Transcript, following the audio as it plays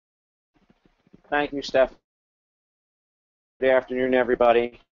Thank you, Steph. Good afternoon,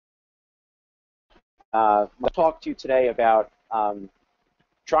 everybody. I'll talk to you today about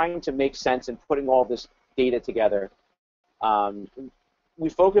trying to make sense and putting all this data together. We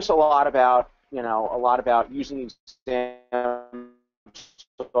focus a lot about, using ExamSoft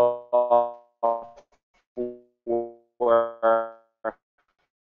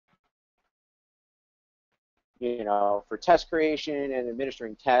for test creation and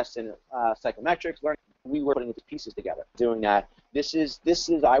administering tests and psychometrics. Learning, we were putting these pieces together, doing that. This is.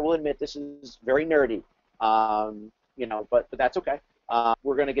 I will admit, this is very nerdy. But that's okay.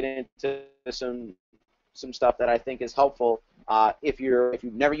 We're going to get into some stuff that I think is helpful if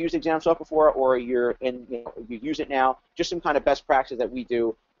you've never used ExamSoft before, or you use it now. Just some kind of best practices that we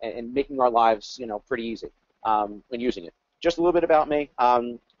do and making our lives pretty easy when using it. Just a little bit about me.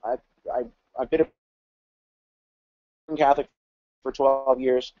 I've been a Bergen Catholic for 12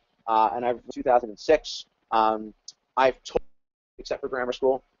 years, and I've 2006. I've taught except for grammar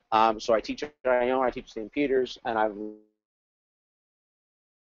school. So I teach at I teach St. Peter's, and I've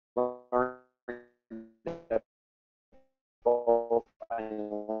learned both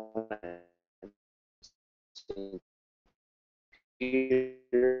St.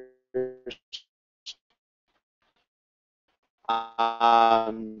 Peter's.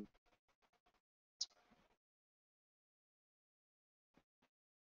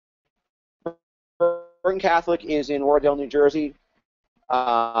 Bergen Catholic is in Oradell, New Jersey.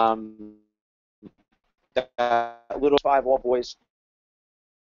 Little 5 all boys.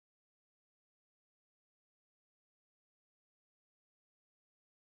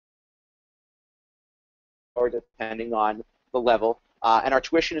 Or depending on the level, and our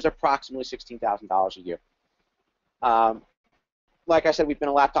tuition is approximately $16,000 a year. Like I said, we've been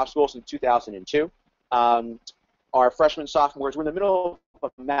a laptop school since 2002. Our freshmen, sophomores, we're in the middle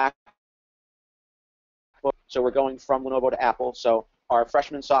of a MacBook, so we're going from Lenovo to Apple. So our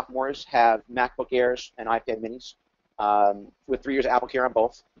freshmen and sophomores have MacBook Airs and iPad Minis with 3 years of Apple Care on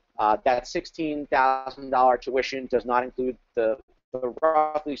both. That $16,000 tuition does not include the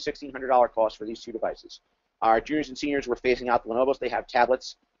roughly $1,600 cost for these 2 devices. Our juniors and seniors, we're phasing out the Lenovo's. They have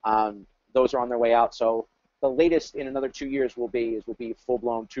tablets. Those are on their way out. So the latest in another 2 years will be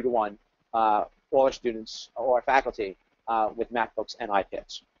full-blown 2-to-1. All our students, all our faculty with MacBooks and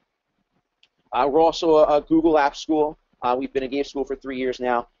iPads. We're also a Google Apps school. We've been a GAVE school for 3 years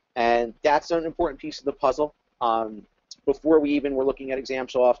now, and that's an important piece of the puzzle. Before we even were looking at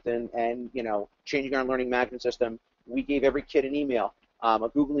ExamSoft and changing our learning management system, we gave every kid an email,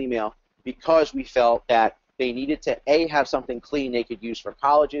 a Google email, because we felt that they needed to have something clean they could use for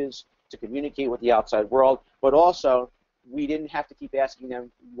colleges to communicate with the outside world, but also we didn't have to keep asking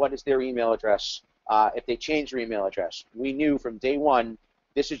them what is their email address if they change their email address. We knew from day one,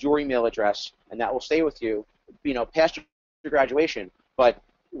 this is your email address, and that will stay with you, past your graduation, but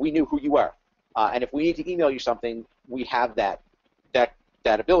we knew who you were. And if we need to email you something, we have that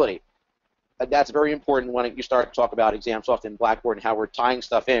ability. That's very important when you start to talk about ExamSoft and Blackboard and how we're tying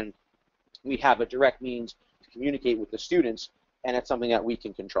stuff in. We have a direct means to communicate with the students, and it's something that we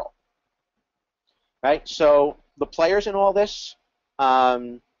can control. Right? So the players in all this,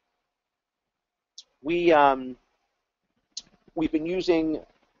 we've been using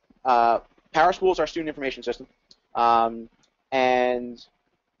PowerSchool as our student information system, and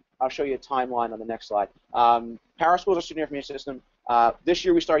I'll show you a timeline on the next slide. PowerSchool is our student information system. This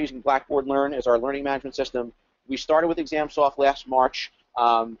year we started using Blackboard Learn as our learning management system. We started with ExamSoft last March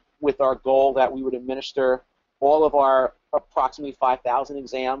with our goal that we would administer all of our approximately 5,000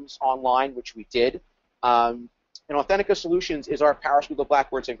 exams online, which we did. And Authentica Solutions is our PowerSchool to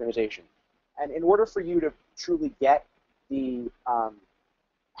Blackboard synchronization. And in order for you to truly get the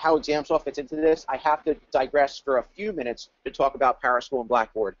how ExamSoft fits into this, I have to digress for a few minutes to talk about PowerSchool and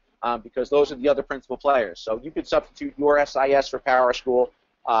Blackboard because those are the other principal players. So you could substitute your SIS for PowerSchool,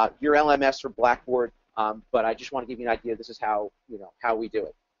 your LMS for Blackboard, but I just want to give you an idea. This is how we do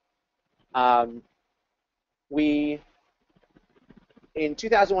it. In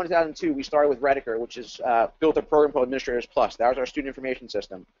 2001, 2002, we started with Rediker, which is built a program called Administrators Plus. That was our student information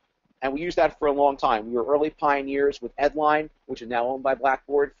system. And we used that for a long time. We were early pioneers with Edline, which is now owned by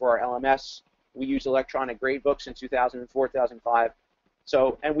Blackboard, for our LMS. We used electronic gradebooks in 2004, 2005.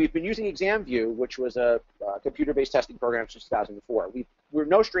 And we've been using ExamView, which was a computer-based testing program since 2004. We're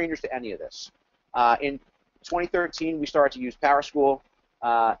no strangers to any of this. In 2013, we started to use PowerSchool.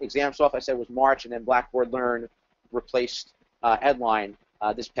 ExamSoft, I said, was March, and then Blackboard Learn replaced Edline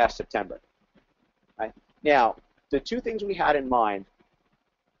this past September. Right? Now, the 2 things we had in mind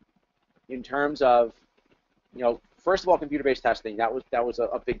in terms of, first of all, computer-based testing. That was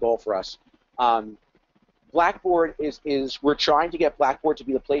a big goal for us. Blackboard we're trying to get Blackboard to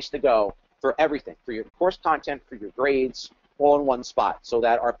be the place to go for everything, for your course content, for your grades, all in one spot, so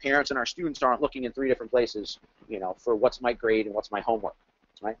that our parents and our students aren't looking in 3 different places, for what's my grade and what's my homework,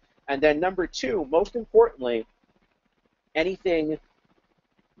 right? And then number 2, most importantly, anything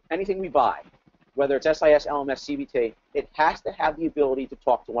we buy, whether it's SIS, LMS, CBT, it has to have the ability to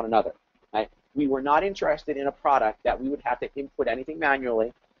talk to one another, right? We were not interested in a product that we would have to input anything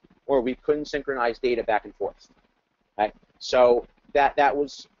manually, or we couldn't synchronize data back and forth, right? So that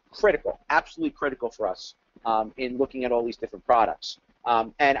was critical, absolutely critical for us in looking at all these different products.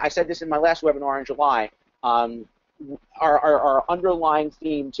 And I said this in my last webinar in July. Our underlying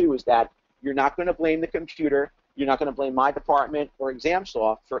theme, too, is that you're not going to blame the computer, you're not going to blame my department or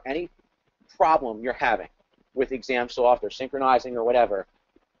ExamSoft for any problem you're having with ExamSoft or synchronizing or whatever,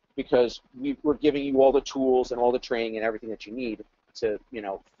 because we're giving you all the tools and all the training and everything that you need to,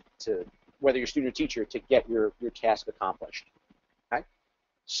 whether you're student or teacher, to get your task accomplished. Okay?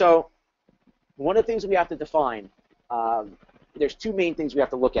 So one of the things we have to define, there's 2 main things we have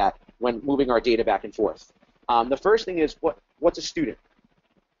to look at when moving our data back and forth. The first thing is what's a student?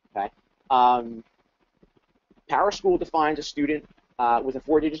 Okay? PowerSchool defines a student with a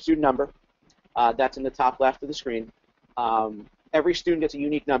 4-digit student number. That's in the top left of the screen. Every student gets a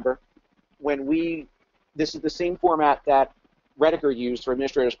unique number. This is the same format that Rediger used for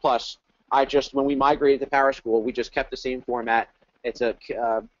Administrators Plus. When we migrated to PowerSchool, we just kept the same format. It's a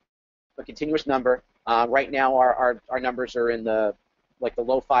continuous number. Right now, our numbers are in the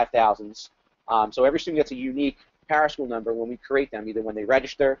low 5,000s. So every student gets a unique PowerSchool number when we create them, either when they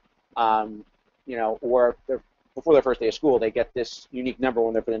register, or before their first day of school, they get this unique number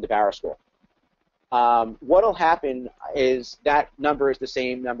when they're put into PowerSchool. What will happen is that number is the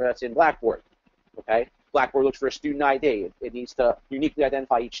same number that's in Blackboard. Okay? Blackboard looks for a student ID. It needs to uniquely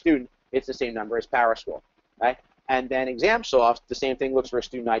identify each student. It's the same number as PowerSchool. Right? And then ExamSoft, the same thing, looks for a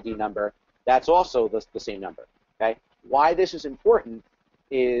student ID number. That's also the same number. Okay? Why this is important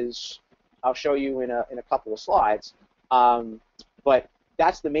is I'll show you in a couple of slides. But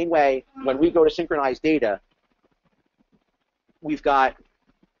that's the main way when we go to synchronize data.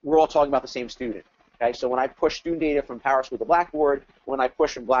 We're all talking about the same student. Okay, so when I push student data from PowerSchool to Blackboard, when I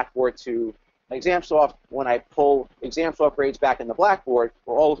push from Blackboard to ExamSoft, when I pull ExamSoft grades back into Blackboard,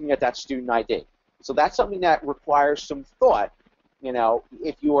 we're all looking at that student ID. So that's something that requires some thought.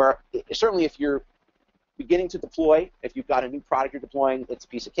 Certainly if you're beginning to deploy, if you've got a new product you're deploying, it's a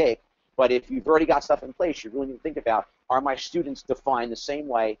piece of cake. But if you've already got stuff in place, you really need to think about, are my students defined the same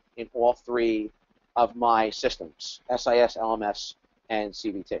way in all 3 of my systems, SIS, LMS, and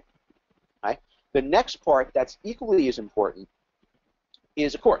CBT. Right? The next part that's equally as important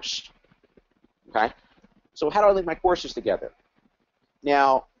is a course. Okay? So how do I link my courses together?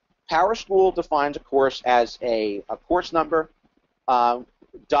 Now, PowerSchool defines a course as a course number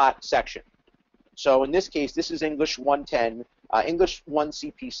dot section. So in this case, this is English 110, English 1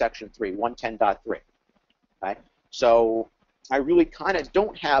 CP section 3, 110.3. Okay? So I really kind of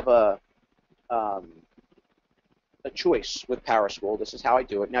don't have a choice with PowerSchool. This is how I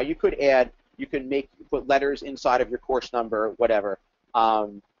do it. Now you could put letters inside of your course number, whatever.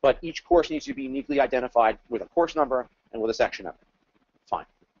 But each course needs to be uniquely identified with a course number and with a section number. Fine.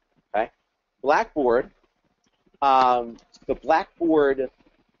 Okay. Blackboard. The Blackboard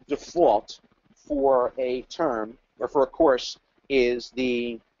default for a term or for a course is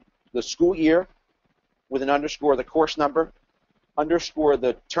the school year with an underscore, the course number, underscore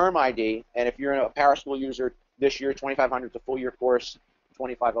the term ID, and if you're a PowerSchool user this year, 2500 is a full year course,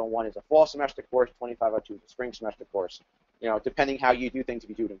 2501 is a fall semester course, 2502 is a spring semester course. Depending how you do things, if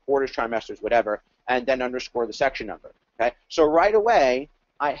you do it in quarters, trimesters, whatever, and then underscore the section number. Okay, so right away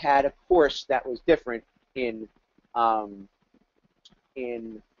I had a course that was different in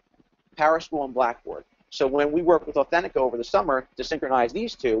PowerSchool and Blackboard. So when we worked with Authentica over the summer to synchronize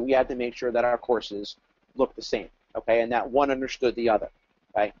these 2, we had to make sure that our courses looked the same. Okay, and that one understood the other.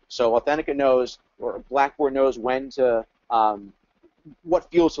 Okay, so Authentica knows, or Blackboard knows when to, what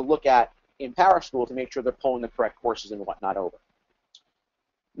fields to look at in PowerSchool to make sure they're pulling the correct courses and whatnot over.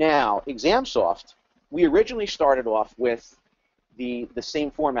 Now, ExamSoft, we originally started off with the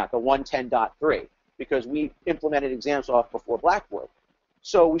same format, the 110.3, because we implemented ExamSoft before Blackboard.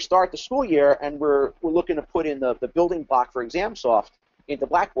 So we start the school year, and we're looking to put in the building block for ExamSoft into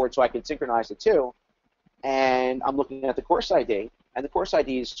Blackboard so I can synchronize the 2. And I'm looking at the course ID, and the course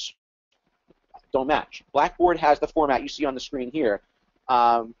IDs don't match. Blackboard has the format you see on the screen here,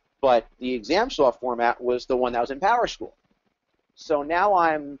 but the ExamSoft format was the one that was in PowerSchool. So now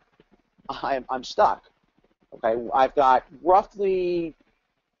I'm stuck. Okay, I've got roughly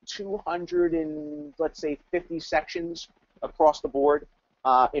 200 and, let's say, 50 sections across the board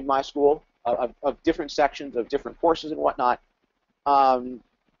in my school of different sections of different courses and whatnot.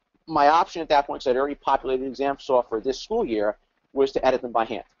 My option at that point, because I'd already populated ExamSoft for this school year, was to edit them by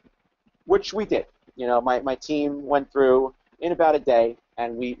hand, which we did. You know, my team went through in about a day,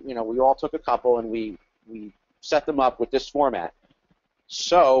 and we all took a couple and we set them up with this format,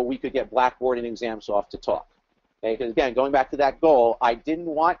 so we could get Blackboard and ExamSoft to talk. Okay? Because again, going back to that goal, I didn't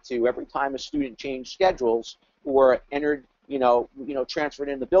want to, every time a student changed schedules or entered, transferred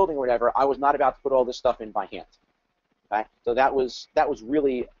in the building or whatever, I was not about to put all this stuff in by hand. Okay? So that was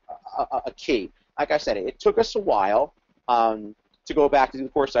really a key. Like I said, it took us a while to go back to do the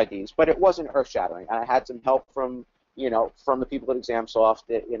course IDs, but it wasn't earth-shattering. I had some help from the people at ExamSoft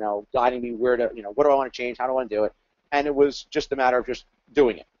that, guiding me where to, what do I want to change, how do I want to do it, and it was just a matter of just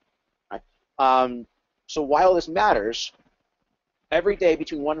doing it. Right? So while this matters, every day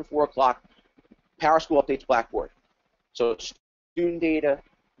between 1 and 4 o'clock, PowerSchool updates Blackboard. So student data,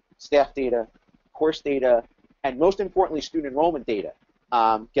 staff data, course data, and most importantly, student enrollment data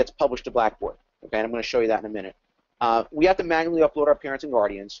gets published to Blackboard. Okay, and I'm going to show you that in a minute. We have to manually upload our parents and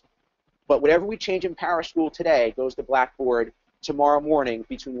guardians, but whatever we change in PowerSchool today goes to Blackboard tomorrow morning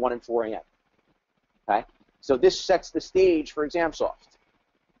between 1 and 4 a.m. Okay, so this sets the stage for ExamSoft.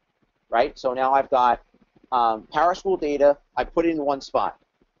 Right, so now I've got PowerSchool data, I put it in one spot.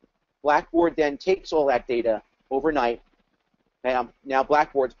 Blackboard then takes all that data overnight, and now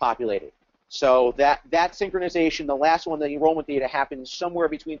Blackboard's populated. So that synchronization, the last one, the enrollment data, happens somewhere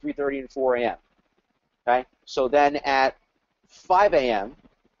between 3:30 and 4 a.m. Okay, so then at 5 a.m.,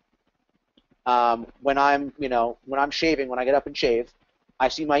 when I'm shaving, when I get up and shave, I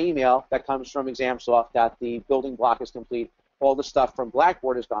see my email that comes from ExamSoft that the building block is complete. All the stuff from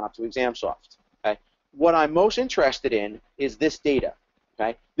Blackboard has gone up to ExamSoft. Okay, what I'm most interested in is this data.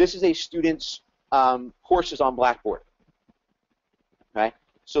 Okay, this is a student's courses on Blackboard. Okay,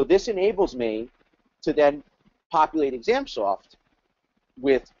 so this enables me to then populate ExamSoft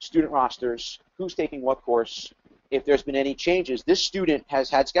with student rosters, who's taking what course, if there's been any changes. This student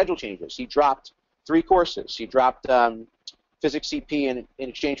has had schedule changes. He dropped 3 courses. He dropped Physics CP in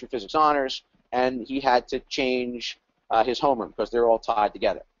exchange for Physics Honors, and he had to change his homeroom because they're all tied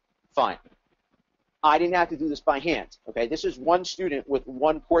together. Fine. I didn't have to do this by hand. Okay, this is one student with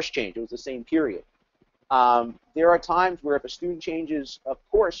one course change. It was the same period. There are times where if a student changes a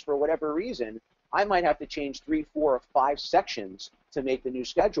course for whatever reason, I might have to change 3, 4, or 5 sections to make the new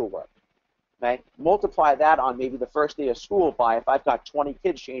schedule work. Okay? Multiply that on maybe the first day of school by, if I've got 20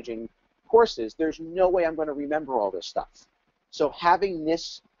 kids changing courses, there's no way I'm going to remember all this stuff. So having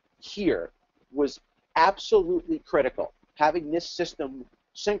this here was absolutely critical. Having this system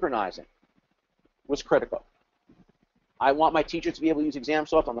synchronizing was critical. I want my teachers to be able to use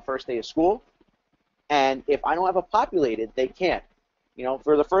ExamSoft on the first day of school, and if I don't have it populated, they can't.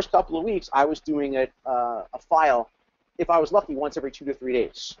 For the first couple of weeks, I was doing a file, if I was lucky, once every 2 to 3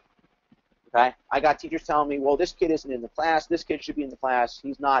 days. Okay, I got teachers telling me, well, this kid isn't in the class, this kid should be in the class,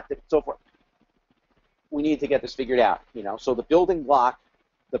 he's not, so forth. We need to get this figured out. So the building block,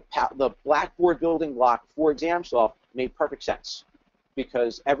 the Blackboard building block for ExamSoft made perfect sense,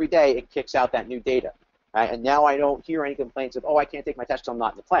 because every day it kicks out that new data. Right? And now I don't hear any complaints of, oh, I can't take my test because I'm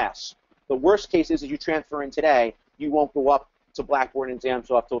not in the class. The worst case is you transfer in today, you won't go up to Blackboard and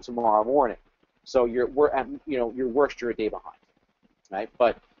ExamSoft till tomorrow morning. So you're worst, you're a day behind. Right?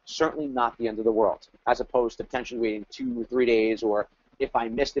 But certainly not the end of the world, as opposed to potentially waiting 2 or 3 days, or if I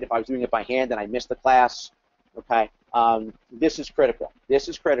missed it, if I was doing it by hand and I missed the class. Okay, this is critical. This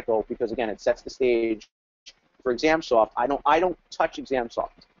is critical because, again, it sets the stage for ExamSoft. I don't touch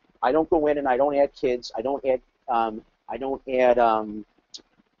ExamSoft. I don't go in and I don't add kids. I don't add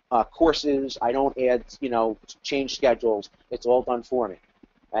courses. I don't add change schedules. It's all done for me,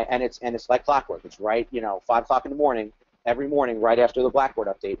 right? and it's like clockwork. It's right 5 o'clock in the morning every morning, right after the Blackboard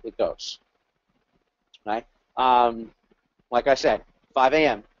update. It goes. Right. Like I said, 5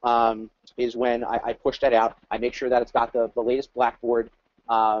 a.m. Is when I push that out. I make sure that it's got the latest Blackboard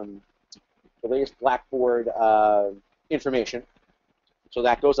information. So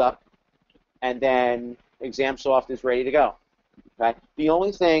that goes up, and then ExamSoft is ready to go. Okay. The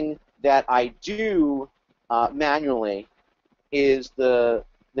only thing that I do manually is the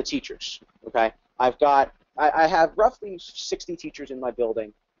teachers. Okay. I have roughly 60 teachers in my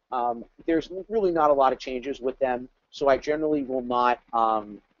building. There's really not a lot of changes with them, so I generally will not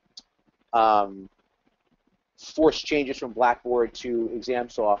force changes from Blackboard to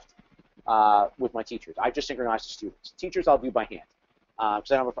ExamSoft with my teachers. I just synchronize the students. Teachers I'll do by hand,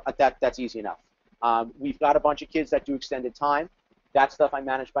 because that's easy enough. We've got a bunch of kids that do extended time. That stuff I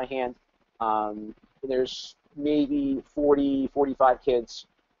manage by hand. There's maybe 40, 45 kids,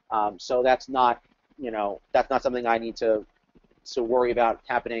 so that's not, that's not something I need to worry about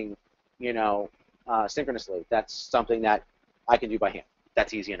happening, synchronously. That's something that I can do by hand.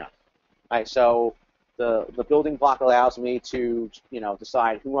 That's easy enough. All right, so the building block allows me to,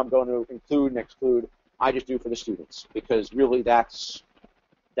 decide who I'm going to include and exclude. I just do for the students because really that's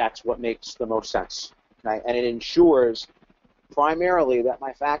what makes the most sense. Okay? And it ensures primarily that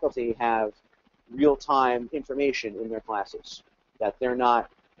my faculty have real-time information in their classes, that they're not,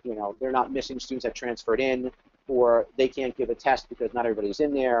 they're not missing students that transferred in, or they can't give a test because not everybody's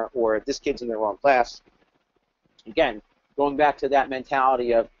in there, or this kid's in the wrong class. Again, going back to that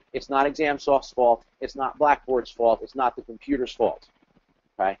mentality of it's not ExamSoft's fault, it's not Blackboard's fault, it's not the computer's fault.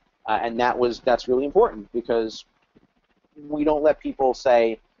 Okay? And that's really important because we don't let people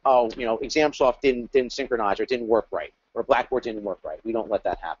say, oh, ExamSoft didn't synchronize or it didn't work right, or Blackboard didn't work right. We don't let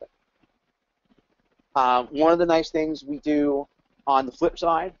that happen. One of the nice things we do on the flip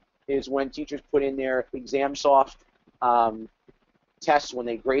side is when teachers put in their ExamSoft tests when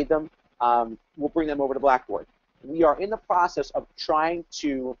they grade them, we'll bring them over to Blackboard. We are in the process of trying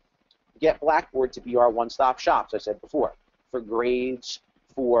to get Blackboard to be our one-stop shop, as I said before, for grades,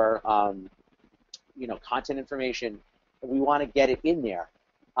 for content information. We want to get it in there.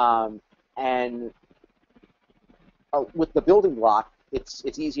 And with the building block,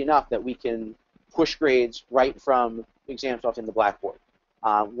 it's easy enough that we can push grades right from ExamSoft into Blackboard.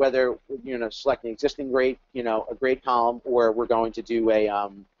 Whether select an existing grade, a grade column, or we're going to do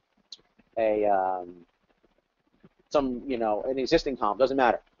an existing column, doesn't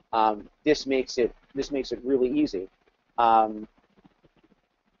matter. This makes it really easy. And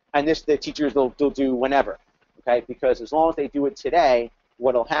this the teachers they'll do whenever, okay? Because as long as they do it today,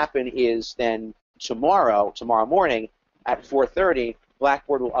 what'll happen is then tomorrow morning at 4:30,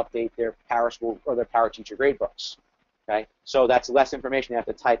 Blackboard will update their PowerSchool or their PowerTeacher gradebooks. Okay, so that's less information they have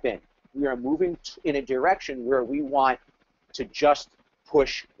to type in. We are moving in a direction where we want to just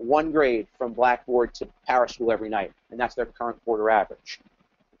push one grade from Blackboard to PowerSchool every night, and that's their current quarter average.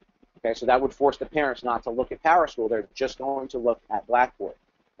 Okay, so that would force the parents not to look at PowerSchool; they're just going to look at Blackboard.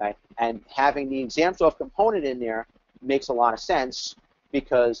 Okay, and having the ExamSoft component in there makes a lot of sense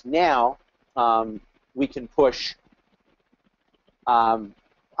because now we can push.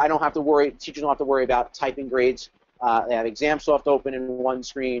 I don't have to worry. Teachers don't have to worry about typing grades. They have ExamSoft open in one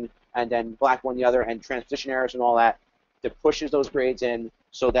screen and then Blackboard on the other, and transposition errors and all that. That pushes those grades in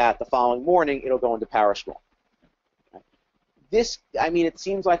so that the following morning it'll go into PowerSchool. Okay. This, I mean, it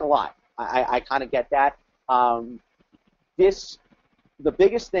seems like a lot. I kind of get that. The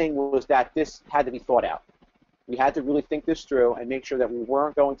biggest thing was that this had to be thought out. We had to really think this through and make sure that we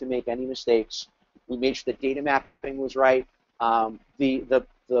weren't going to make any mistakes. We made sure the data mapping was right. The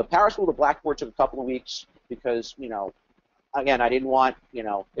PowerSchool to Blackboard took a couple of weeks because, again, I didn't want,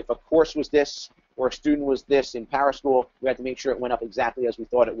 if a course was this or a student was this in PowerSchool, we had to make sure it went up exactly as we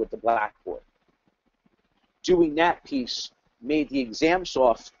thought it would to Blackboard. Doing that piece made the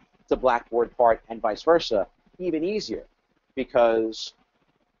ExamSoft to Blackboard part and vice versa even easier because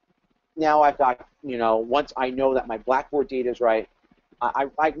now I've got, once I know that my Blackboard data is right,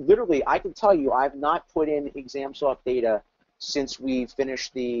 I literally, I can tell you I've not put in ExamSoft data since we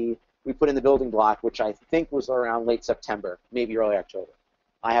finished we put in the building block, which I think was around late September, maybe early October.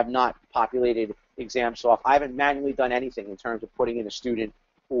 I have not populated ExamSoft. I haven't manually done anything in terms of putting in a student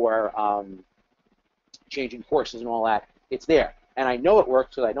or changing courses and all that. It's there. And I know it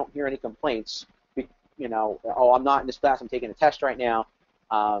works because I don't hear any complaints. Oh, I'm not in this class, I'm taking a test right now.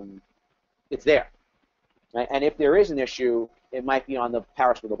 It's there. Right? And if there is an issue, it might be on the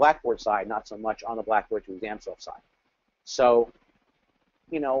PowerSchool, the Blackboard side, not so much on the Blackboard to ExamSoft side. So,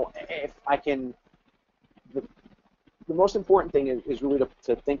 if I can, the most important thing is really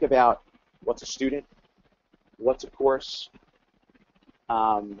to think about what's a student, what's a course,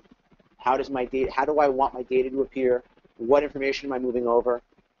 how do I want my data to appear, what information am I moving over,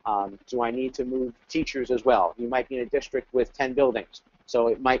 do I need to move teachers as well? You might be in a district with 10 buildings, so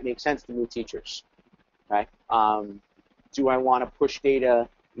it might make sense to move teachers, right? Do I want to push data,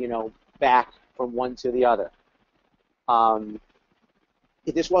 back from one to the other?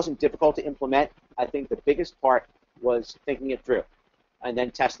 This wasn't difficult to implement. I think the biggest part was thinking it through and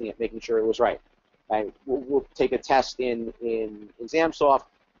then testing it, making sure it was right. We'll take a test in ExamSoft.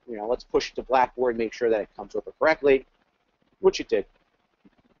 Let's push it to Blackboard, make sure that it comes over correctly, which it did.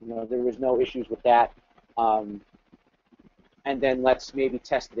 There was no issues with that. And then let's maybe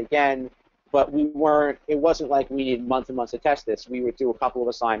test it again. But it wasn't like we needed months and months to test this. We would do a couple of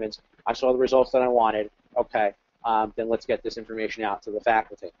assignments. I saw the results that I wanted. Okay, then let's get this information out to the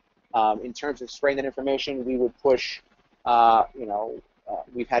faculty. In terms of spreading that information, we would push,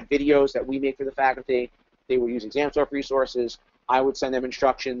 we've had videos that we make for the faculty. They would use ExamSoft resources. I would send them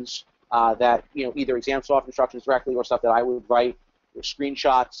instructions that, either ExamSoft instructions directly or stuff that I would write with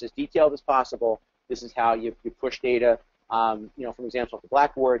screenshots as detailed as possible. This is how you push data, from ExamSoft to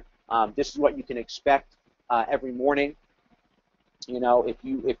Blackboard. This is what you can expect every morning. If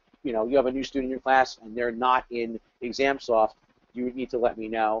you have a new student in your class and they're not in ExamSoft, you would need to let me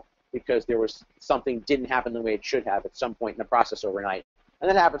know, because there was something didn't happen the way it should have at some point in the process overnight, and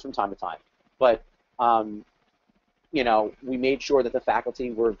that happens from time to time. But we made sure that the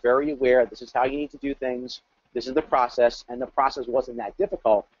faculty were very aware this is how you need to do things. This is the process, and the process wasn't that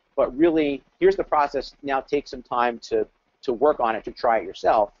difficult. But really, here's the process. Now take some time to work on it, to try it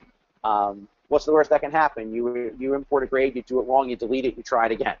yourself. What's the worst that can happen? You import a grade, you do it wrong, you delete it, you try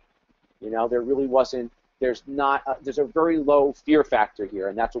it again. There really wasn't. There's a very low fear factor here,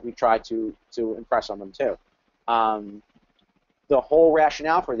 and that's what we try to impress on them too. The whole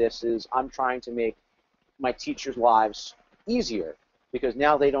rationale for this is I'm trying to make my teachers' lives easier, because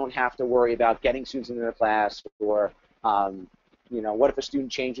now they don't have to worry about getting students into their class, or what if a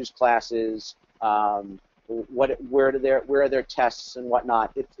student changes classes, where are their tests and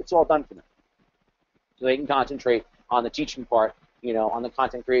whatnot. It's all done for them, so they can concentrate on the teaching part, on the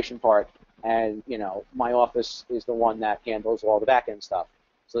content creation part, and my office is the one that handles all the back end stuff,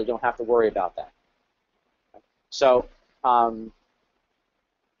 so they don't have to worry about that. So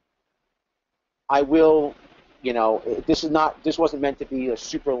I will, this wasn't meant to be a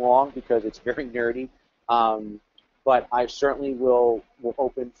super long, because it's very nerdy, but I certainly will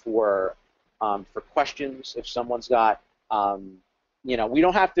open for questions if someone's got, we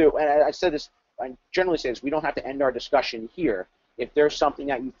don't have to, and I said this, I generally say this, we don't have to end our discussion here. If there's something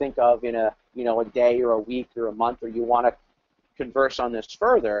that you think of in a day or a week or a month, or you want to converse on this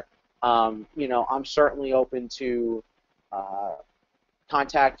further, I'm certainly open to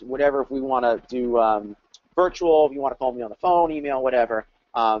contact, whatever. If we want to do virtual, if you want to call me on the phone, email, whatever,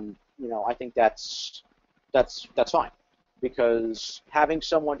 I think that's fine, because having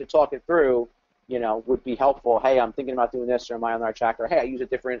someone to talk it through, would be helpful. Hey, I'm thinking about doing this, or am I on the right track? Or hey,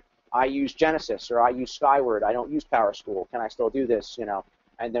 I use Genesis, or I use Skyward. I don't use PowerSchool. Can I still do this?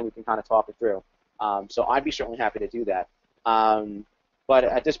 And then we can kind of talk it through. So I'd be certainly happy to do that. But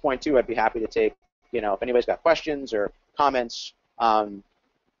at this point too, I'd be happy to take, if anybody's got questions or comments, I'm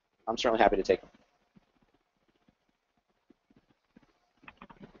certainly happy to take them.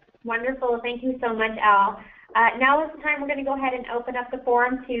 Wonderful. Thank you so much, Al. Now is the time we're going to go ahead and open up the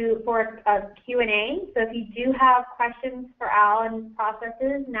forum for a Q&A. So if you do have questions for Al and his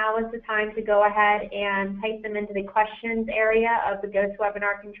processes, now is the time to go ahead and type them into the questions area of the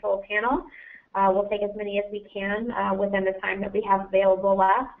GoToWebinar control panel. We'll take as many as we can within the time that we have available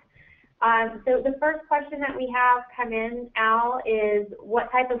left. So the first question that we have come in, Al, is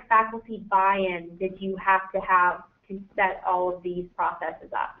what type of faculty buy-in did you have to set all of these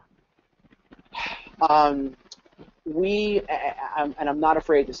processes up? And I'm not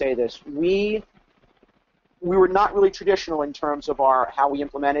afraid to say this, we were not really traditional in terms of how we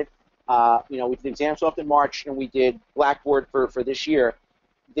implemented. We did ExamSoft in March, and we did Blackboard for this year.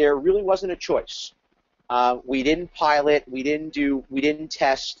 There really wasn't a choice. We didn't pilot, we didn't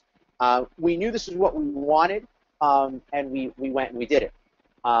test. We knew this is what we wanted, and we went and we did it.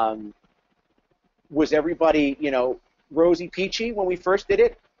 Was everybody, rosy peachy when we first did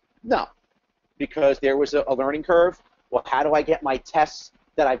it? No, because there was a learning curve. Well, how do I get my tests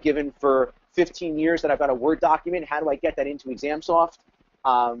that I've given for 15 years that I've got a Word document, how do I get that into ExamSoft?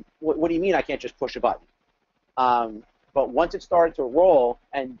 What do you mean I can't just push a button? But once it started to roll,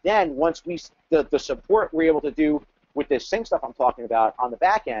 and then once the support we're able to do with this sync stuff I'm talking about on the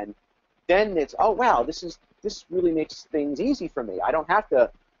back end, then it's, oh wow, this really makes things easy for me. I don't have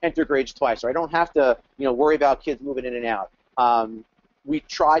to enter grades twice, or I don't have to worry about kids moving in and out. We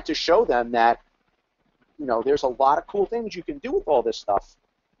tried to show them that there's a lot of cool things you can do with all this stuff,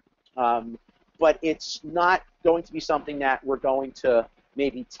 but it's not going to be something that we're going to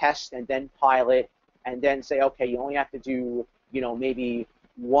maybe test and then pilot and then say, okay, you only have to do maybe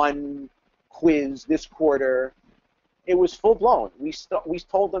one quiz this quarter. It was full blown. We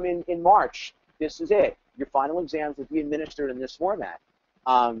told them in March, this is it. Your final exams will be administered in this format.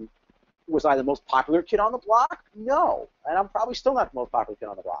 Was I the most popular kid on the block? No, and I'm probably still not the most popular kid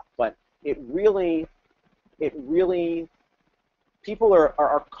on the block. But it really, people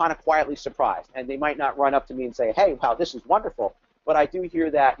are kind of quietly surprised, and they might not run up to me and say, hey, wow, this is wonderful. But I do hear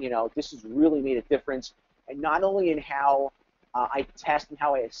that this has really made a difference, and not only in how I test and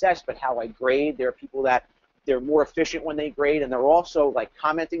how I assess, but how I grade. There are people that They're more efficient when they grade, and they're also like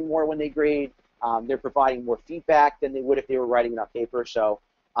commenting more when they grade. They're providing more feedback than they would if they were writing it on paper. So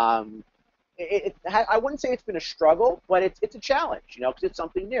I wouldn't say it's been a struggle, but it's a challenge, because it's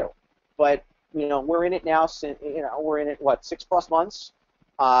something new. But we're in it now. We're in it 6+ months.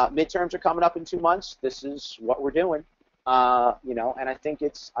 Midterms are coming up in 2 months. This is what we're doing. And I think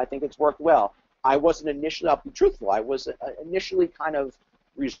it's worked well. I wasn't initially. I'll be truthful. I was initially kind of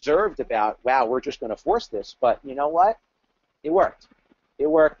reserved about, wow, we're just going to force this. But you know what? It worked. It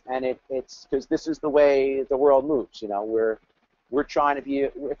worked, and it's because this is the way the world moves. We're trying to be.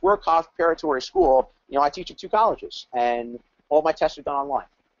 If we're a preparatory school, I teach at 2 colleges, and all my tests are done online.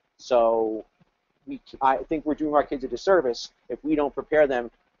 So I think we're doing our kids a disservice if we don't prepare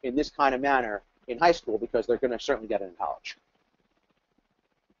them in this kind of manner in high school, because they're going to certainly get it in college.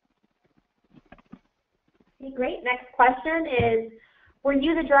 Okay, great. Next question is, were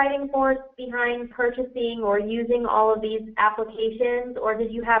you the driving force behind purchasing or using all of these applications, or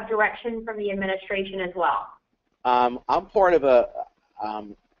did you have direction from the administration as well? I'm part of a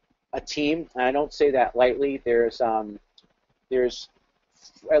team, and I don't say that lightly. There's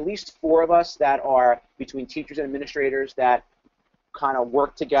at least 4 of us that are between teachers and administrators that kind of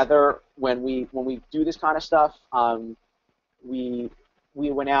work together when we do this kind of stuff. We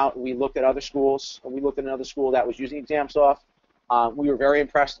went out, we looked at other schools, and we looked at another school that was using ExamSoft. We were very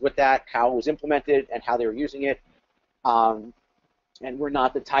impressed with that, how it was implemented and how they were using it. And we're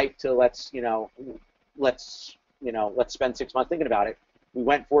not the type to let's spend 6 months thinking about it. We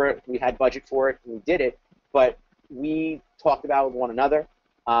went for it, we had budget for it, we did it, but we talked about it with one another.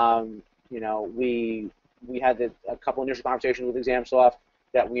 We had a couple initial conversations with ExamSoft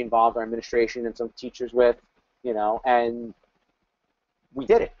that we involved our administration and some teachers with, and we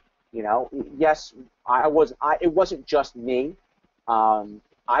did it. Yes, it wasn't just me.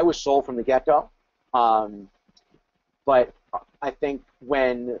 I was sold from the get-go, but I think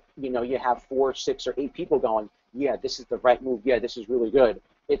when you have 4, 6, or 8 people going, yeah, this is the right move. Yeah, this is really good.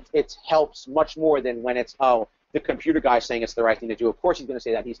 It helps much more than when it's the computer guy saying it's the right thing to do. Of course, he's going to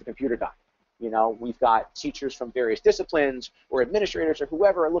say that. He's the computer guy. We've got teachers from various disciplines or administrators or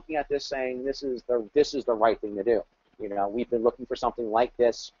whoever are looking at this saying this is the right thing to do. We've been looking for something like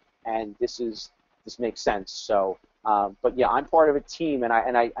this, and this makes sense. So, but yeah, I'm part of a team, and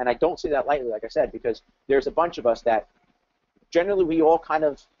I don't say that lightly, like I said, because there's a bunch of us that generally we all kind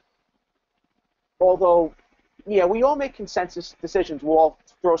of, although, yeah, we all make consensus decisions. We'll all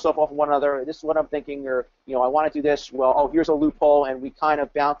throw stuff off of one another. This is what I'm thinking, or I want to do this. Well, here's a loophole, and we kind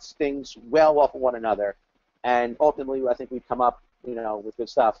of bounce things well off of one another, and ultimately, I think we come up, with good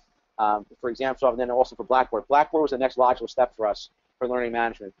stuff. For ExamSoft, and then also for Blackboard. Blackboard was the next logical step for us for learning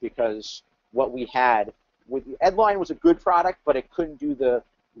management, because what we had with Edline was a good product, but it couldn't do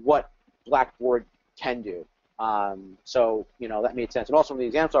what Blackboard can do. So that made sense, and also from the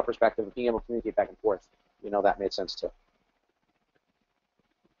ExamSoft perspective of being able to communicate back and forth, that made sense too.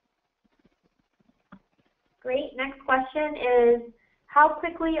 Great. Next question is, how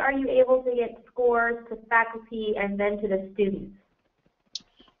quickly are you able to get scores to faculty and then to the students?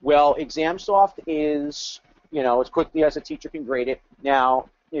 Well, ExamSoft is, as quickly as a teacher can grade it. Now,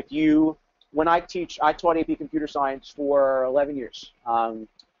 when I taught AP Computer Science for 11 years,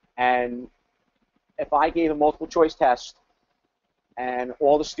 and if I gave a multiple choice test and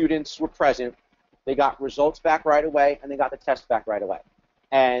all the students were present, they got results back right away, and they got the test back right away.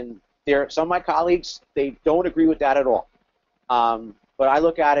 And some of my colleagues, they don't agree with that at all. But I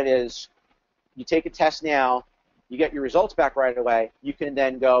look at it as, you take a test now, you get your results back right away, you can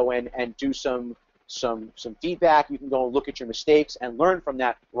then go and do some feedback, you can go and look at your mistakes and learn from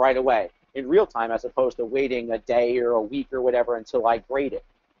that right away in real time, as opposed to waiting a day or a week or whatever until I grade it.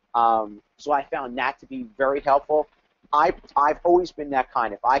 So I found that to be very helpful. I've always been that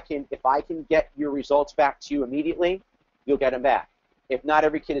kind. If I can get your results back to you immediately, you'll get them back. If not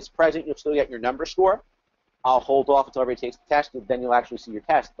every kid is present, you'll still get your number score. I'll hold off until everybody takes the test, and then you'll actually see your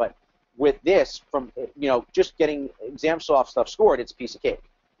test. But with this, from just getting ExamSoft stuff scored, it's a piece of cake.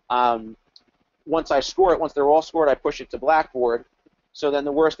 Once I score it, once they're all scored, I push it to Blackboard. So then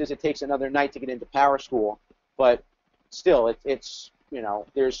the worst is it takes another night to get into PowerSchool. But still,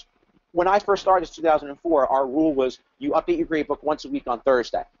 when I first started in 2004, our rule was you update your gradebook once a week on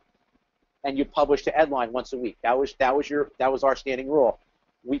Thursday, and you publish to Edline once a week. That was our standing rule.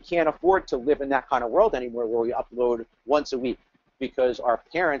 We can't afford to live in that kind of world anymore where we upload once a week, because our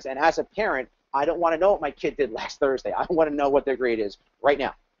parents, and as a parent, I don't want to know what my kid did last Thursday. I want to know what their grade is right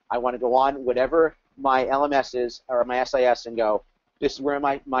now. I want to go on whatever my LMS is or my SIS and go, this is where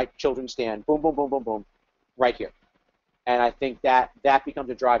my children stand. Boom, boom, boom, boom, boom, right here. And I think that becomes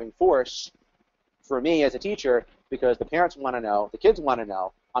a driving force for me as a teacher, because the parents want to know, the kids want to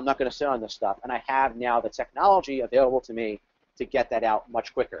know, I'm not going to sit on this stuff. And I have now the technology available to me to get that out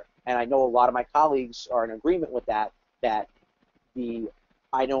much quicker. And I know a lot of my colleagues are in agreement with that, that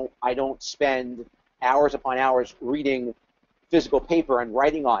I don't spend hours upon hours reading physical paper and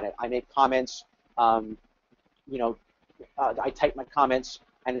writing on it. I make comments, I type my comments,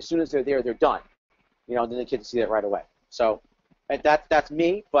 and as soon as they're there, they're done. Then the kids see that right away. So that's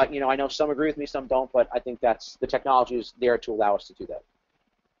me, but I know some agree with me, some don't, but I think that's the technology is there to allow us to do that.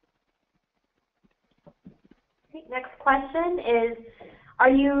 Okay, next question is, are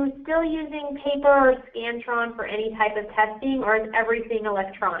you still using paper or Scantron for any type of testing, or is everything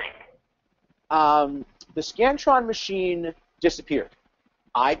electronic? The Scantron machine disappeared.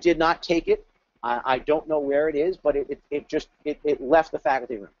 I did not take it. I don't know where it is, but it left the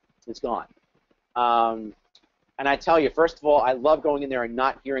faculty room. It's gone. And I tell you, first of all, I love going in there and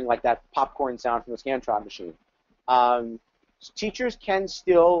not hearing like that popcorn sound from the Scantron machine. Teachers can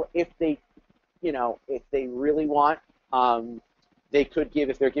still, if they really want, they could give,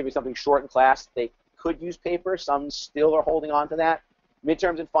 if they're giving something short in class, they could use paper. Some still are holding on to that.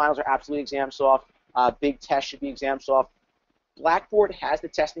 Midterms and finals are absolutely ExamSoft. Big tests should be ExamSoft. Blackboard has the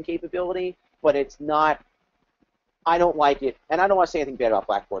testing capability, but it's not, I don't like it, and I don't want to say anything bad about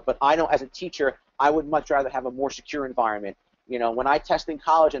Blackboard, but I know as a teacher, I would much rather have a more secure environment. When I test in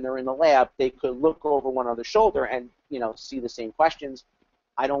college and they're in the lab, they could look over one another's shoulder and, see the same questions.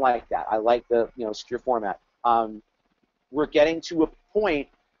 I don't like that. I like the, secure format. We're getting to a point,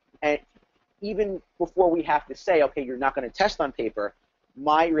 and even before we have to say, okay, you're not going to test on paper,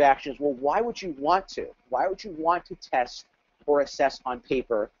 my reaction is, well, why would you want to? Why would you want to test or assess on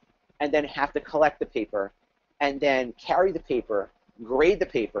paper and then have to collect the paper and then carry the paper, grade the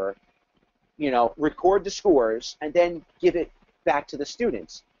paper, record the scores, and then give it back to the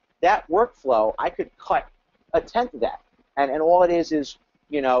students? That workflow, I could cut a tenth of that. And all it is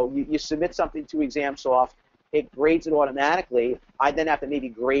you submit something to ExamSoft, it grades it automatically. I then have to maybe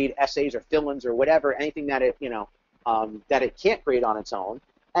grade essays or fill-ins or whatever, anything that it, that it can't grade on its own,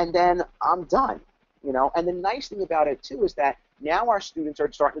 and then I'm done. And the nice thing about it too is that now our students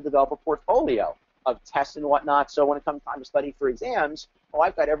are starting to develop a portfolio of tests and whatnot. So when it comes time to study for exams,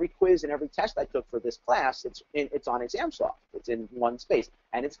 I've got every quiz and every test I took for this class. It's on ExamSoft. It's in one space,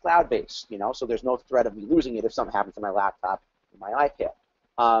 and it's cloud-based. So there's no threat of me losing it if something happens to my laptop or my iPad.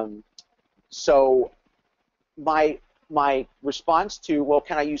 So my response to, well,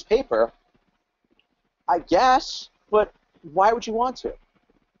 can I use paper? I guess, but why would you want to?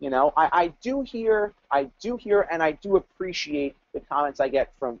 I do hear and I do appreciate the comments I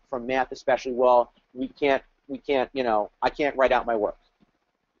get from math, especially, well, we can't, I can't write out my work.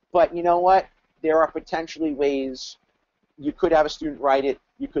 But you know what? There are potentially ways you could have a student write it,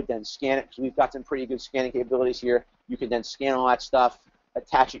 you could then scan it, because we've got some pretty good scanning capabilities here. You could then scan all that stuff,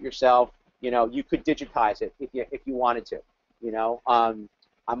 attach it yourself. You could digitize it if you wanted to.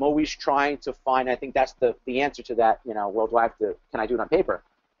 I'm always trying to find, I think that's the answer to that, well, can I do it on paper?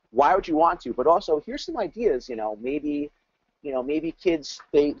 Why would you want to? But also, here's some ideas, maybe kids,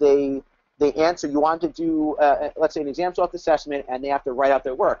 they answer, you want to do, let's say, an ExamSoft assessment, and they have to write out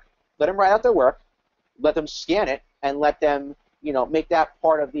their work. Let them write out their work, let them scan it, and let them, make that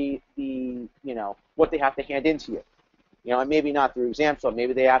part of the what they have to hand in to you. And maybe not through ExamSoft,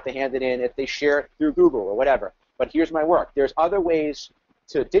 maybe they have to hand it in if they share it through Google or whatever. But here's my work. There's other ways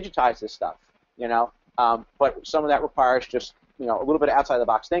to digitize this stuff, but some of that requires just, a little bit of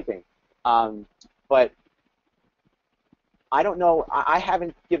outside-the-box thinking. But I don't know. I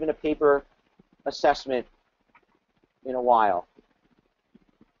haven't given a paper assessment in a while.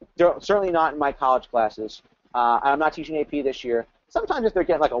 Certainly not in my college classes. I'm not teaching AP this year. Sometimes if they're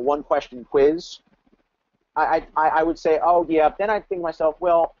getting like a one-question quiz, I would say, oh yeah. Then I think to myself,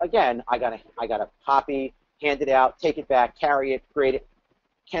 well, again, I gotta copy, hand it out, take it back, carry it, grade it.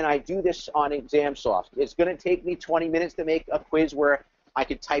 Can I do this on ExamSoft? It's going to take me 20 minutes to make a quiz where I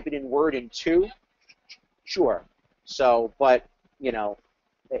could type it in Word in 2. Sure. So, but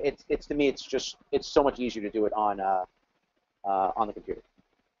it's to me, it's so much easier to do it on the computer.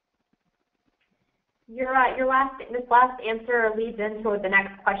 This last answer leads into the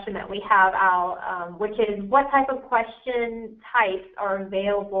next question that we have, Al, which is, what type of question types are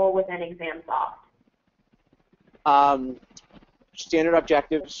available within ExamSoft? Standard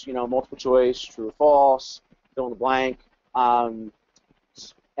objectives, multiple choice, true or false, fill in the blank,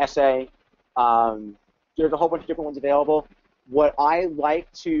 essay. There's a whole bunch of different ones available. What I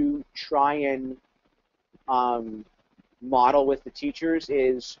like to try and model with the teachers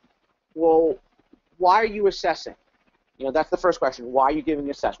is, well, why are you assessing? You know, that's the first question. Why are you giving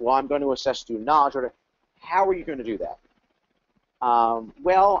assess? Well, I'm going to assess student knowledge. Or how are you going to do that?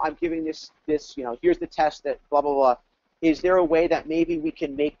 Well, I'm giving this, you know, here's the test that blah, blah, blah. Is there a way that maybe we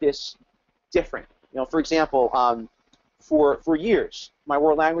can make this different? You know, for example, for years, my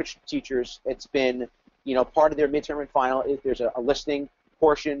world language teachers, it's been, you know, part of their midterm and final is there's a listening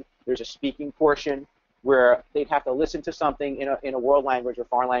portion, there's a speaking portion where they'd have to listen to something in a world language or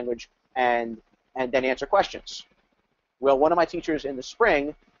foreign language and then answer questions. Well, one of my teachers in the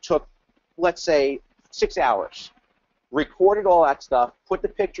spring took, let's say, 6 hours, recorded all that stuff, put the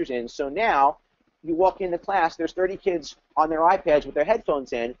pictures in, so now you walk into class, there's 30 kids on their iPads with their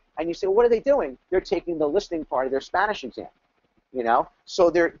headphones in, and you say, well, what are they doing? They're taking the listening part of their Spanish exam, you know? So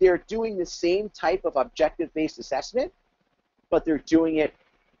they're doing the same type of objective-based assessment, but they're doing it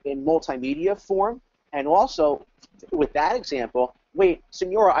in multimedia form, and also, with that example, wait,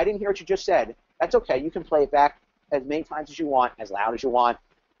 Senora, I didn't hear what you just said. That's okay, you can play it back as many times as you want, as loud as you want,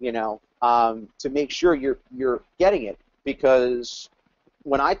 you know, to make sure you're getting it, because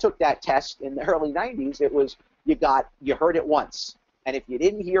when I took that test in the early 90s, it was you heard it once, and if you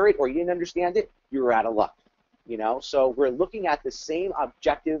didn't hear it or you didn't understand it, you were out of luck, you know. So we're looking at the same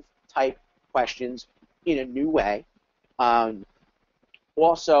objective type questions in a new way.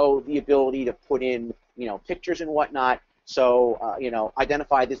 Also, the ability to put in, you know, pictures and whatnot. So you know,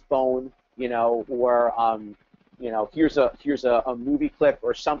 identify this bone, you know, or you know, here's a movie clip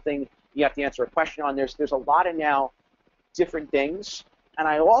or something. You have to answer a question on. There's a lot of now different things. And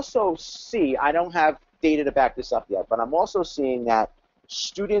I also see, I don't have data to back this up yet, but I'm also seeing that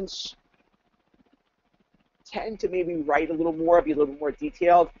students tend to maybe write a little more, be a little more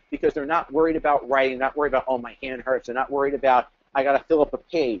detailed, because they're not worried about writing, not worried about, oh, my hand hurts, they're not worried about, I got to fill up a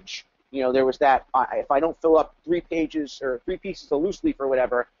page. You know, there was that, if I don't fill up 3 pages or 3 pieces of loose leaf or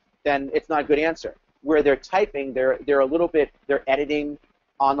whatever, then it's not a good answer. Where they're typing, they're a little bit, they're editing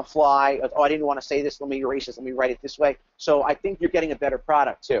on the fly. Oh, I didn't want to say this, let me erase this, let me write it this way. So I think you're getting a better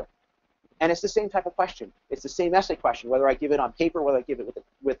product too. And it's the same type of question. It's the same essay question, whether I give it on paper, whether I give it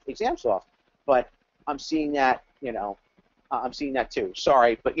with ExamSoft. But I'm seeing that, you know, I'm seeing that too.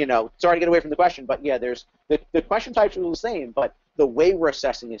 Sorry, but, you know, sorry to get away from the question, but yeah, there's the question types are the same, but the way we're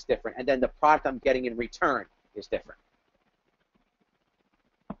assessing is different, and then the product I'm getting in return is different.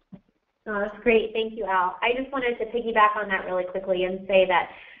 Oh, that's great. Thank you, Al. I just wanted to piggyback on that really quickly and say that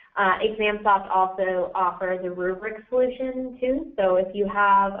ExamSoft also offers a rubric solution too. So if you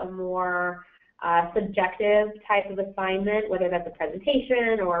have a more subjective type of assignment, whether that's a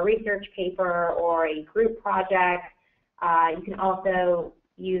presentation or a research paper or a group project, you can also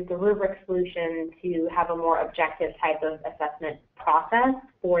use the rubric solution to have a more objective type of assessment process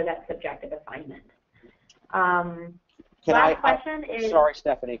for that subjective assignment. Last question is... Sorry,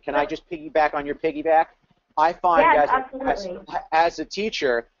 Stephanie. Can I just piggyback on your piggyback? I find as a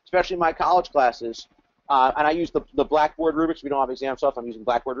teacher, especially in my college classes, and I use the Blackboard rubrics. We don't have ExamSoft. I'm using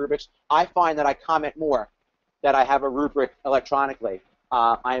Blackboard rubrics. I find that I comment more that I have a rubric electronically.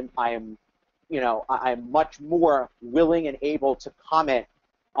 I'm much more willing and able to comment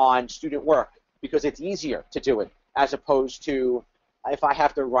on student work because it's easier to do it as opposed to if I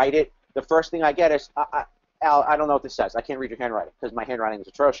have to write it. The first thing I get is, Al, I don't know what this says. I can't read your handwriting because my handwriting is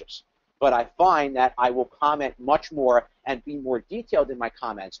atrocious. But I find that I will comment much more and be more detailed in my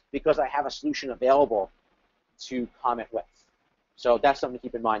comments because I have a solution available to comment with. So that's something to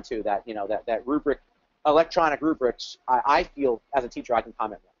keep in mind too. That that rubric, electronic rubrics, I feel as a teacher I can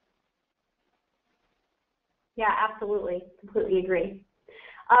comment with. Yeah, absolutely, completely agree.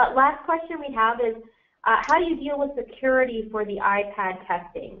 Last question we have is, how do you deal with security for the iPad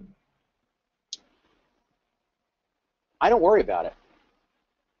testing? I don't worry about it.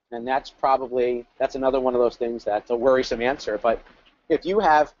 And that's another one of those things that's a worrisome answer. But if you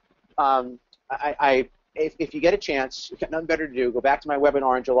have, if you get a chance, you've got nothing better to do, go back to my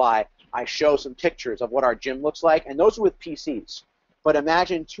webinar in July. I show some pictures of what our gym looks like, and those are with PCs. But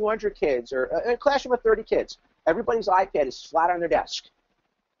imagine 200 kids, or a classroom of 30 kids. Everybody's iPad is flat on their desk.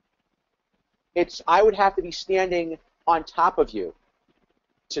 I would have to be standing on top of you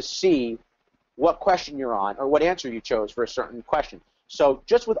to see what question you're on or what answer you chose for a certain question. So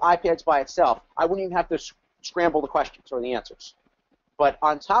just with iPads by itself, I wouldn't even have to scramble the questions or the answers. But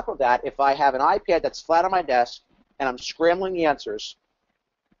on top of that, if I have an iPad that's flat on my desk and I'm scrambling the answers,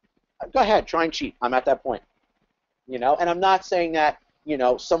 go ahead, try and cheat. I'm at that point. And I'm not saying that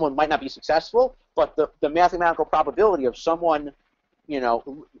someone might not be successful, but the mathematical probability of someone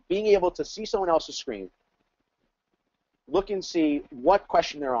being able to see someone else's screen, look and see what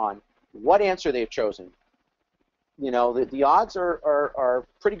question they're on, what answer they've chosen, the odds are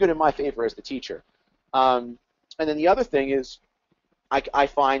pretty good in my favor as the teacher. And then the other thing is, I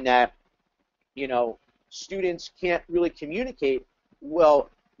find that, students can't really communicate well.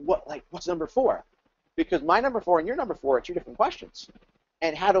 What's number 4? Because my number 4 and your number 4 are 2 different questions.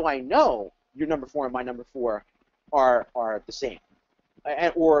 And how do I know your number 4 and my number 4 are the same,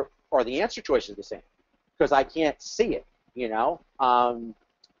 or the answer choice is the same? Because I can't see it,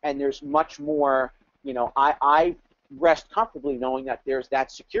 And there's much more, I rest comfortably knowing that there's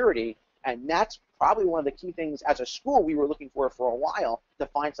that security, and that's probably one of the key things as a school we were looking for a while, to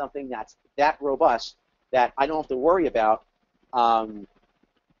find something that's that robust that I don't have to worry about,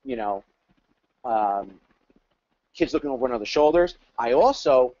 kids looking over one another's shoulders. I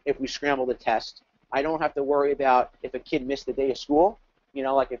also, if we scramble the test, I don't have to worry about if a kid missed a day of school.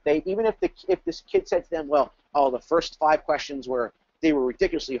 Like if this kid said to them, well, the first 5 questions were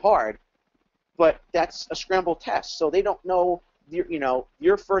ridiculously hard, but that's a scrambled test, so they don't know.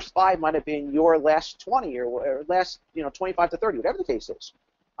 Your first 5 might have been your last 20 or last 25 to 30, whatever the case is.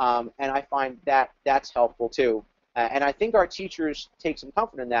 And I find that that's helpful too. And I think our teachers take some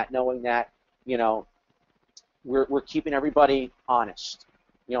comfort in that, knowing that we're keeping everybody honest.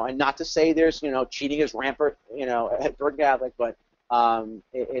 And not to say there's cheating is rampant at Bergen Catholic, but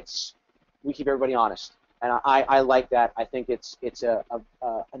we keep everybody honest, and I like that. I think it's an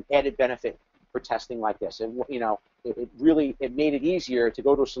added benefit for testing like this, and it really made it easier to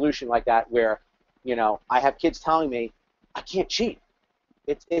go to a solution like that where I have kids telling me I can't cheat.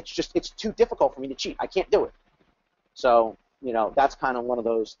 It's too difficult for me to cheat. I can't do it. So that's kind of one of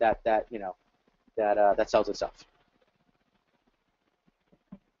those that sells itself.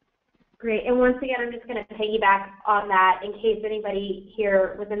 Great. And once again, I'm just going to piggyback on that in case anybody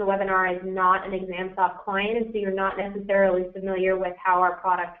here within the webinar is not an ExamSoft client, and so you're not necessarily familiar with how our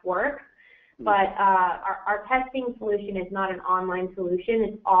product works. But our testing solution is not an online solution.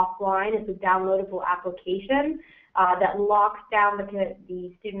 It's offline. It's a downloadable application that locks down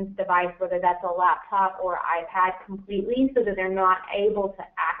the student's device, whether that's a laptop or iPad, completely, so that they're not able to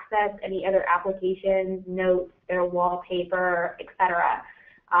access any other applications, notes, their wallpaper, etc.,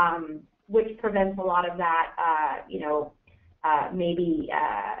 which prevents a lot of that, maybe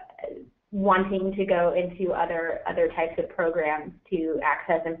wanting to go into other types of programs to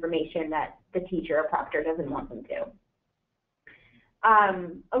access information that the teacher or proctor doesn't want them to.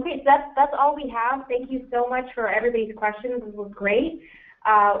 Okay, so that's all we have. Thank you so much for everybody's questions. This was great.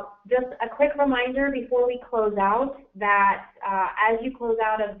 Just a quick reminder before we close out that as you close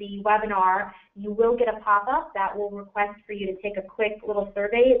out of the webinar, you will get a pop-up that will request for you to take a quick little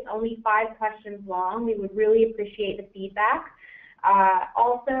survey. It's only 5 questions long. We would really appreciate the feedback.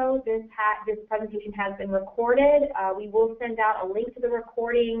 Also, this presentation has been recorded. We will send out a link to the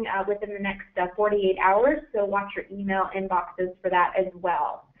recording within the next 48 hours, so watch your email inboxes for that as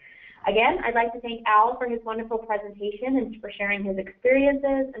well. Again, I'd like to thank Al for his wonderful presentation and for sharing his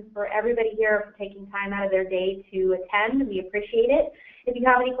experiences, and for everybody here for taking time out of their day to attend. We appreciate it. If you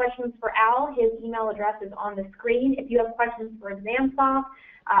have any questions for Al, his email address is on the screen. If you have questions for ExamSoft,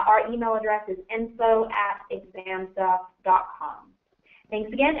 our email address is info@examsoft.com.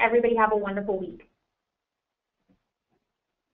 Thanks again. Everybody have a wonderful week.